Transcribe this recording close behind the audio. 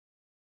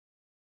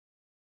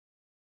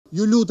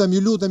ju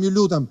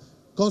lutem,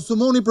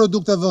 konsumoni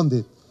produkte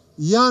vendit.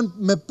 Janë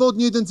me pot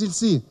njëjtën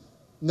cilësi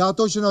nga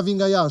ato që na vijnë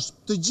nga jashtë.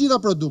 Të gjitha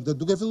produktet,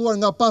 duke filluar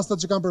nga pastat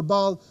që kanë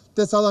përballë,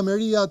 te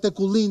sallameria, te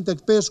kullin,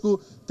 tek peshku,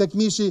 tek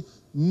mishi,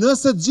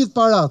 nëse të gjithë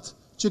parat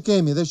që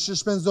kemi dhe që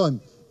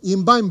shpenzojmë i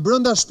mbajmë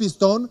brenda shtëpisë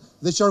tonë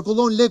dhe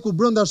qarkullon leku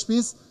brenda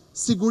shtëpisë,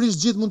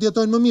 sigurisht gjithë mund të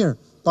jetojnë më mirë.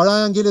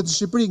 Paraja ngelet në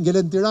Shqipëri,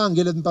 ngelet në Tiranë,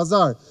 ngelet në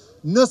Pazar.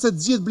 Nëse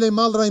të gjithë blejmë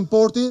mallra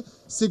importi,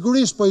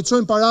 sigurisht po i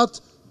çojmë parat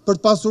për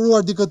të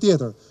pasuruar dikë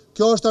tjetër.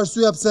 Kjo është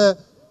arsyeja pse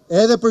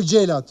edhe për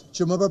gjelat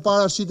që më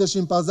përpara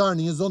shiteshin Pazar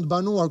në një zonë të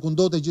banuar ku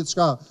ndote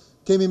gjithçka,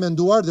 kemi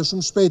menduar dhe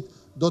shumë shpejt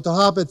do të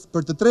hapet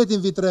për të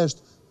tretin vit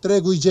rresht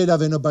tregu i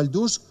gjelave në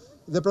Baldushk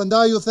dhe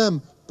prandaj ju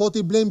them, po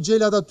t'i blejmë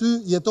gjelat aty,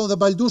 jeton dhe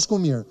Baldushku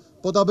mirë.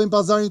 Po ta bëjmë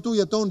Pazarin këtu,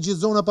 jeton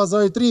gjithë zona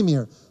Pazarit ri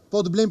mirë.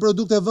 Po të blejmë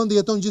produkte vendi,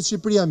 jeton gjithë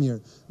Shqipëria mirë.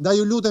 Ndaj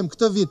ju lutem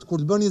këtë vit kur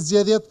të bëni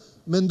zgjedhjet,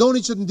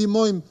 mendoni që të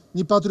ndihmojmë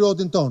një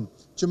patriotin ton,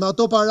 që me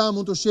ato para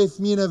mund të sheh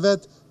fëmijën e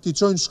vet, t'i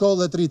çojnë në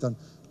shkollë dhe të rritën.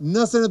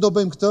 Nëse ne do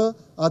bëjmë këtë,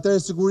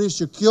 atëherë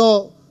sigurisht që kjo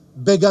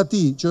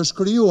begati që është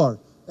krijuar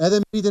edhe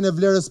me rritjen e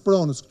vlerës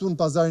pronës këtu në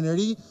Pazarin e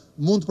ri,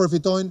 mund të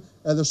përfitojnë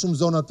edhe shumë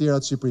zona të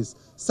tjera të Shqipërisë.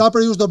 Sa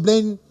për ju do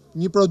blejnë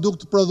një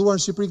produkt prodhuar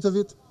në Shqipëri këtë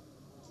vit?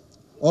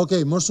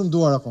 Okej, më shumë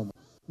duar akoma.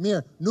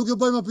 Mirë, nuk ju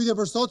bëjmë pyetje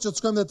për sot, që të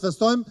shkojmë dhe të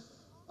festojmë.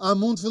 A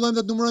mund të fillojmë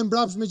dhe të numërojmë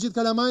mbrapsht me gjithë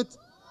kalamajt?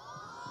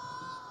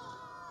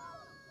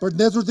 Për të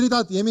ndezur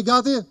dritat, jemi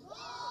gati?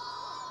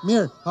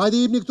 Mirë,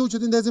 hajde jepni këtu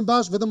që t'i ndezim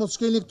bashkë, vetëm mos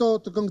shkelni këto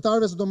të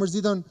këngëtarëve se do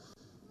mërziten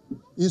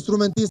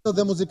instrumentistët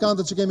dhe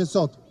muzikantët që kemi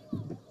sot.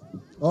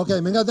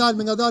 Okej, me ngadalë.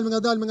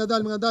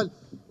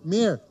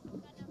 Mirë,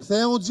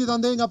 kthehuni të gjithë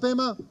andej nga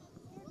pema.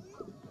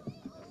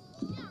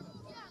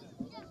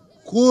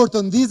 Kur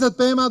të ndizet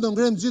pema, do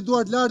ngrem gjithë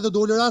duart lart dhe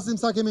do ulërasim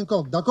sa kemi në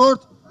kokë.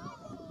 Dakord?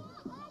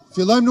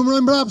 Fillojmë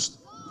numërojmë mbrapsht.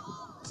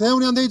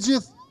 Kthehuni andej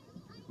gjithë.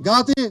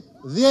 Gati?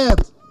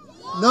 10,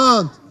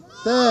 9,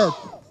 8,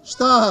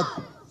 7,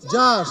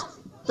 6,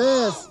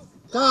 5,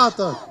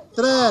 4,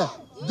 3,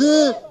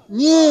 2,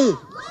 1.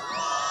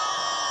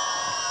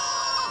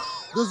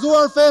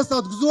 Gëzuar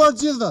festat, gëzuar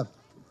gjithëve.